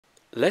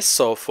Let's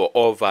solve for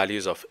all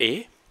values of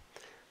a,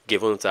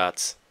 given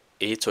that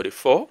a to the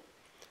 4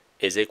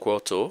 is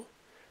equal to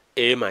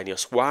a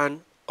minus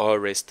 1 all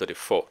raised to the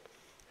 4.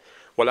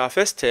 Well, our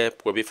first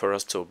step will be for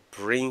us to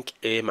bring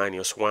a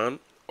minus 1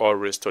 all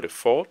raised to the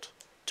 4th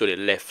to the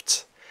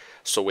left.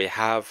 So we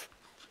have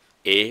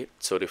a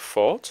to the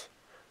 4th,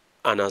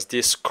 and as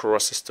this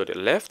crosses to the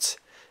left,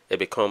 it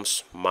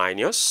becomes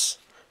minus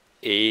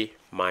a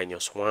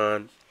minus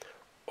 1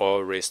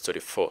 all raised to the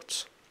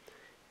 4th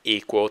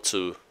equal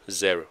to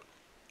 0.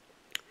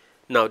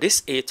 Now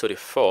this a to the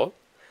 4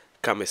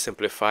 can be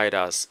simplified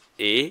as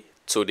a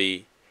to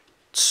the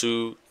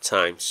 2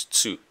 times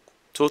 2.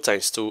 2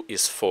 times 2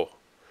 is 4.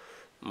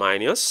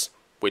 Minus,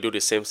 we do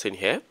the same thing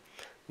here.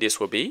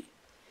 This will be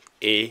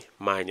a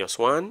minus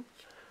 1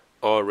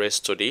 all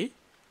raised to the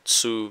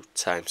 2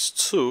 times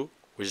 2,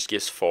 which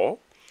gives 4,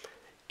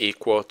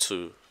 equal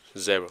to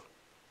 0.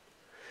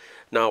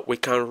 Now we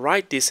can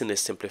write this in a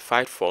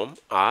simplified form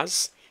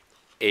as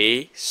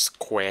a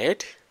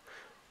squared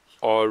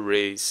all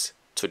raised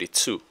to the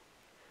 2,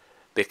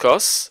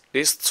 because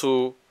this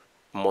 2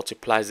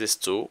 multiplies this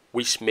 2,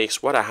 which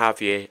makes what I have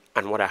here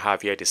and what I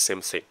have here the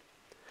same thing.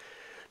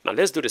 Now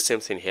let's do the same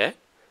thing here.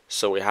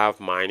 So we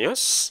have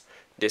minus,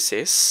 this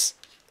is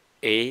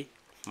a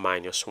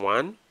minus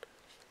 1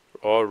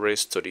 all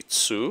raised to the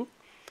 2,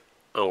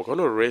 and we're going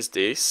to raise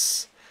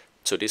this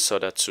to this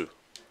other 2,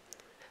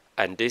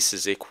 and this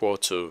is equal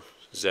to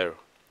 0.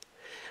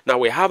 Now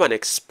we have an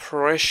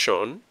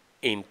expression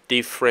in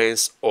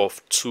difference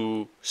of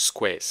 2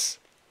 squares.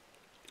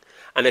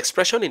 An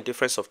expression in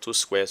difference of 2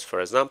 squares, for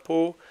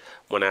example,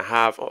 when I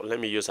have, let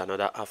me use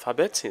another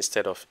alphabet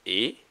instead of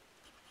A.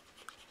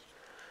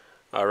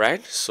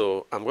 Alright,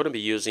 so I'm going to be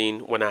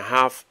using, when I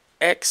have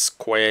x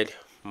squared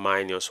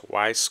minus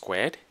y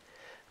squared,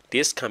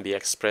 this can be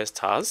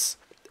expressed as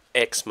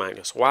x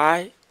minus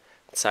y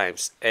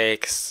times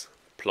x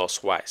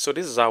plus y. So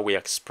this is how we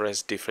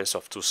express difference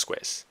of 2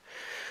 squares.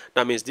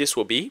 That means this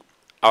will be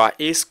our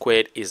a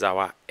squared is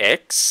our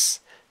x,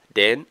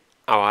 then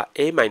our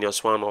a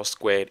minus 1 all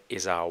squared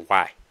is our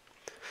y.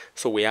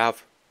 So we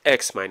have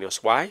x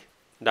minus y,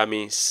 that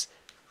means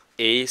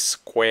a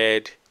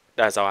squared,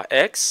 that's our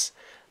x,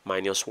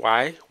 minus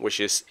y, which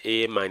is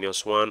a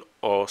minus 1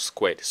 all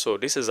squared. So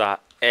this is our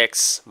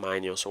x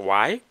minus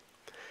y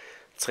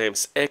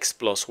times x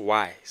plus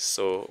y.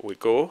 So we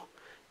go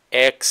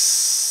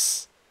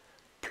x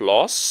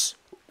plus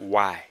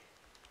y.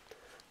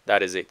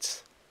 That is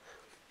it.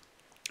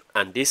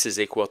 And this is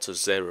equal to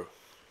 0.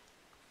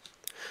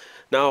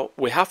 Now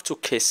we have 2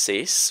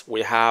 cases.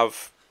 We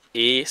have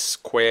a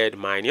squared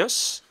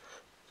minus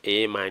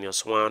a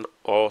minus 1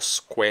 all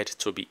squared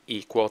to be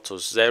equal to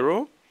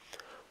 0,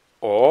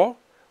 or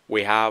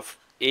we have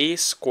a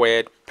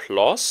squared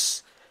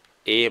plus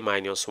a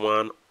minus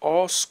 1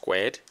 all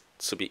squared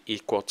to be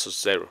equal to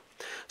 0.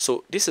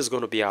 So this is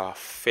going to be our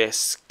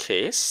first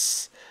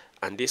case,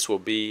 and this will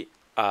be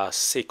our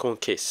second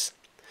case.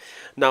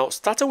 Now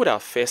starting with our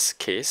first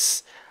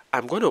case,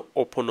 I'm going to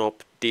open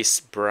up this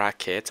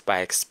bracket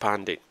by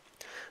expanding.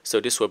 So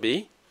this will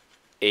be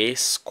a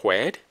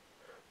squared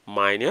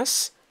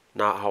minus,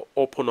 now I'll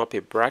open up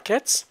a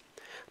bracket.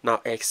 Now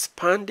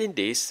expanding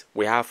this,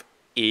 we have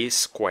a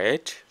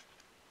squared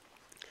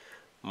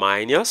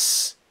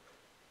minus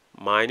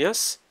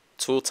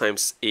 2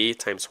 times a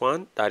times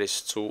 1, that is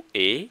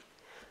 2a,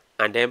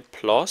 and then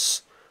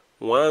plus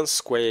 1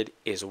 squared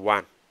is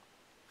 1,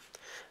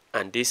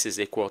 and this is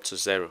equal to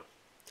 0.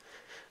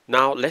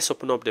 Now let's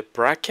open up the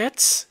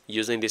brackets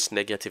using this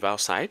negative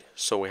outside.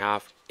 So we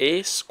have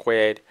a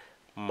squared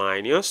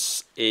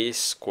minus a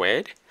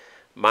squared,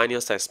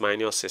 minus times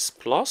minus is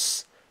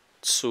plus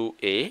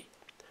 2a,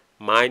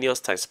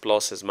 minus times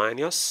plus is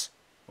minus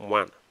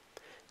 1,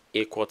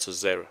 equal to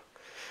 0.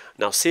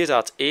 Now see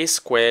that a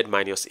squared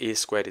minus a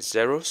squared is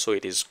 0, so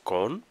it is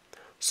gone.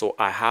 So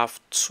I have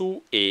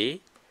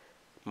 2a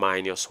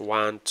minus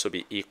 1 to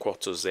be equal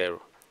to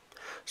 0.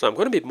 So I'm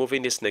going to be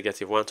moving this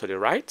negative 1 to the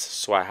right.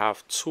 So I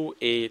have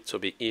 2a to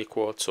be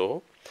equal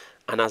to,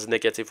 and as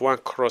negative 1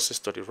 crosses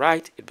to the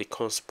right, it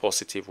becomes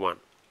positive 1.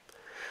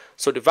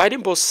 So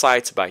dividing both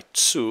sides by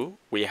 2,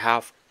 we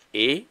have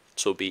a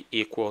to be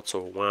equal to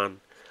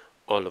 1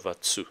 all over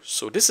 2.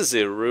 So this is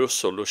a real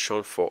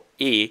solution for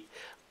a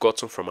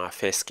gotten from our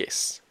first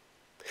case.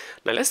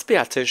 Now let's pay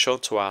attention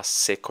to our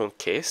second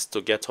case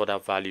to get other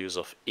values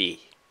of a.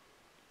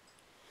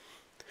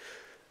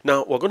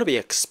 Now we're going to be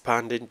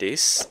expanding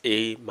this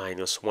a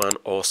minus 1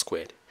 all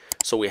squared.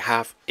 So we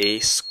have a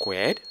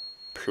squared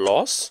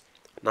plus,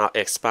 now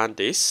expand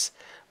this,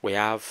 we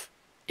have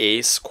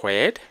a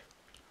squared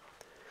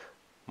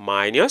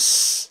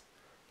minus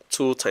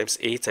 2 times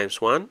a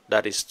times 1,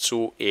 that is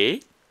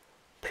 2a,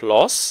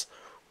 plus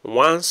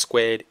 1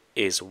 squared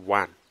is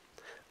 1,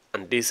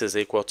 and this is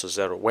equal to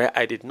 0, where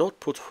I did not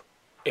put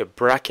a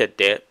bracket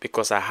there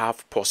because I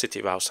have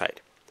positive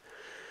outside.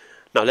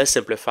 Now let's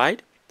simplify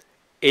it.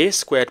 A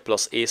squared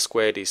plus a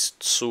squared is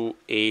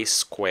 2a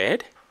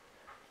squared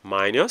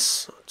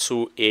minus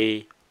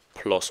 2a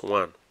plus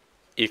 1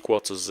 equal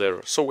to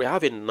 0. So we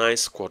have a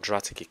nice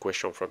quadratic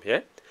equation from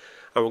here.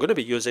 And we're going to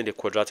be using the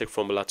quadratic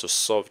formula to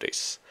solve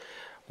this.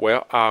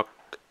 Well, our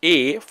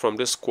a from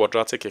this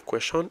quadratic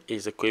equation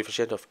is the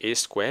coefficient of a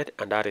squared,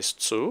 and that is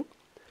 2.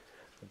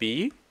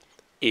 B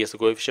is the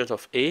coefficient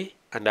of a,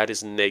 and that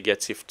is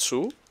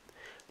 -2.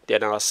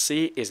 Then our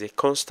c is a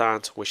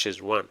constant, which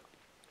is 1.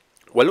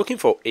 We're looking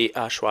for a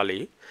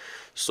actually.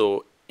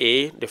 So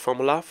a, the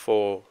formula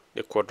for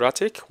the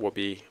quadratic will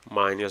be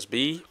minus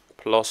b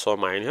plus or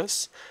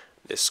minus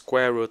the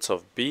square root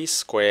of b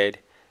squared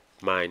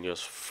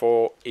minus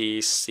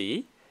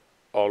 4ac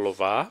all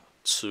over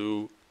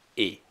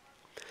 2a.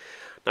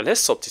 Now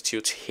let's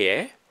substitute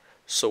here.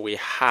 So we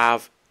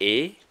have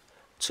a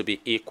to be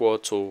equal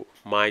to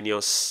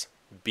minus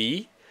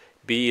b.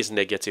 B is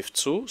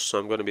 -2, so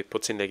I'm going to be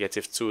putting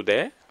 -2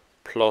 there,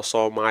 plus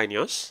or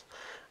minus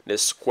the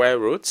square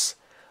root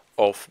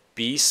of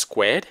b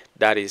squared,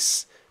 that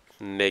is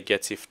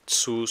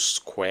 -2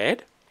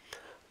 squared,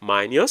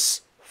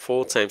 minus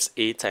 4 times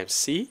a times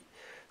c.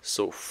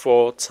 So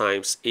 4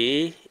 times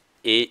a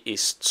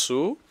is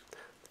 2,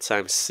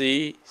 times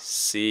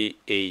c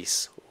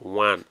is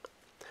 1,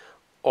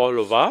 all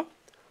over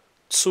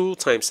 2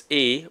 times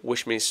a,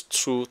 which means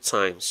 2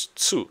 times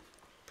 2.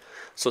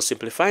 So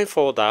simplifying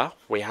further,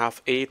 we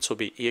have a to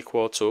be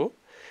equal to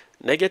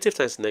negative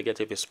times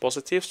negative is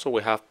positive, so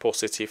we have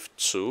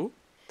 +2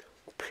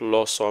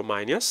 plus or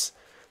minus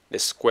the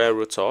square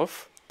root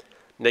of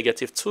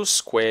 -2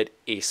 squared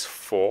is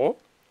 4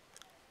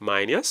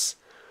 minus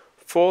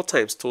 4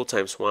 times 2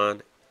 times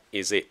 1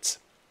 is 8,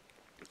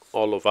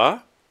 all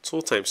over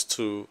 2 times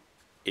 2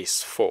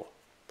 is 4.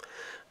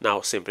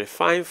 Now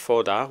simplifying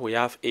further, we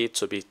have a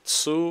to be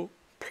 2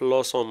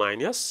 plus or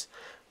minus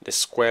the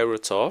square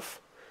root of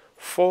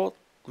 4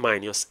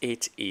 minus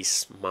 8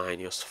 is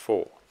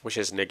 -4, which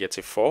is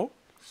 -4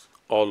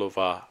 all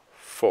over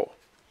 4.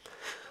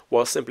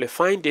 Well,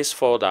 simplifying this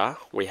further,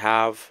 we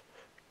have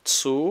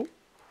 2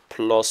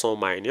 plus or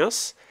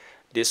minus,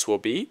 this will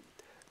be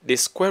the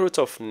square root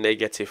of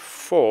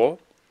 -4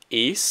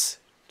 is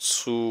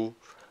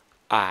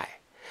 2i.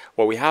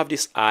 Well, we have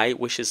this I,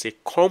 which is a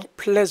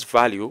complex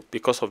value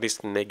because of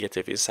this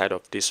negative inside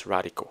of this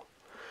radical,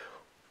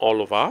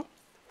 all over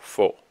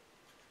 4.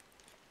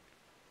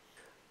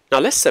 Now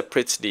let's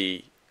separate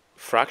the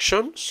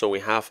fraction. So we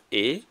have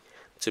a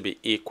to be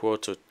equal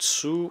to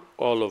 2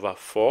 all over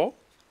 4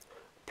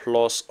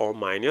 plus or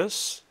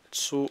minus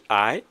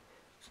 2i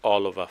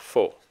all over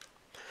 4.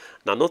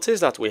 Now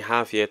notice that we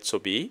have here to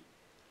be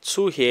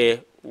 2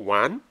 here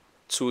 1,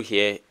 2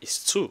 here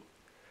is 2,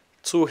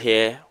 2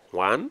 here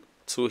 1,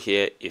 2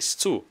 here is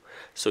 2.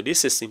 So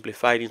this is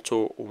simplified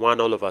into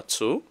 1 all over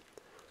 2,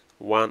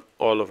 1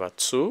 all over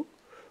 2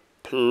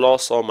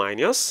 plus or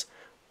minus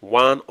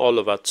 1 all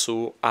over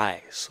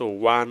 2i. So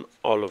 1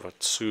 all over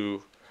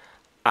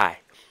 2i.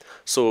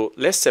 So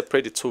let's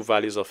separate the two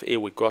values of a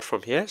we got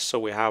from here. So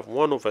we have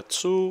 1 over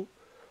 2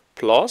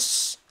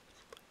 plus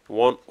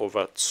 1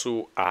 over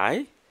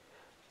 2i,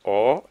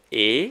 or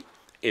a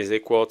is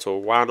equal to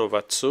 1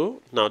 over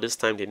 2. Now this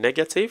time the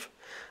negative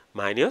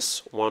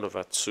minus 1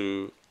 over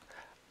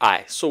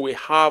 2i. So we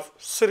have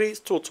 3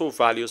 total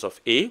values of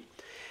a,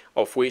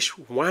 of which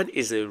one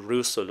is a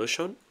real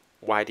solution,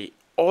 while the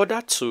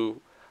other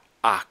 2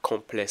 are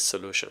complex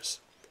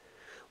solutions.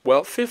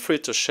 Well, feel free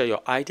to share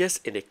your ideas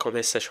in the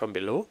comment section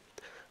below.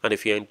 And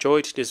if you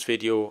enjoyed this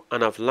video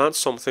and have learned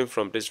something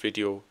from this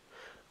video,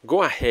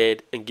 go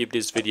ahead and give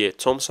this video a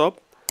thumbs up,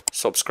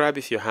 subscribe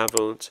if you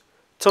haven't,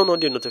 turn on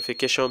the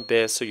notification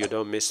bell so you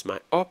don't miss my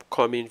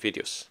upcoming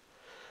videos.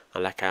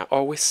 And like I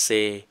always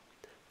say,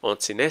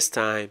 until next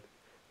time,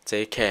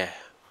 take care.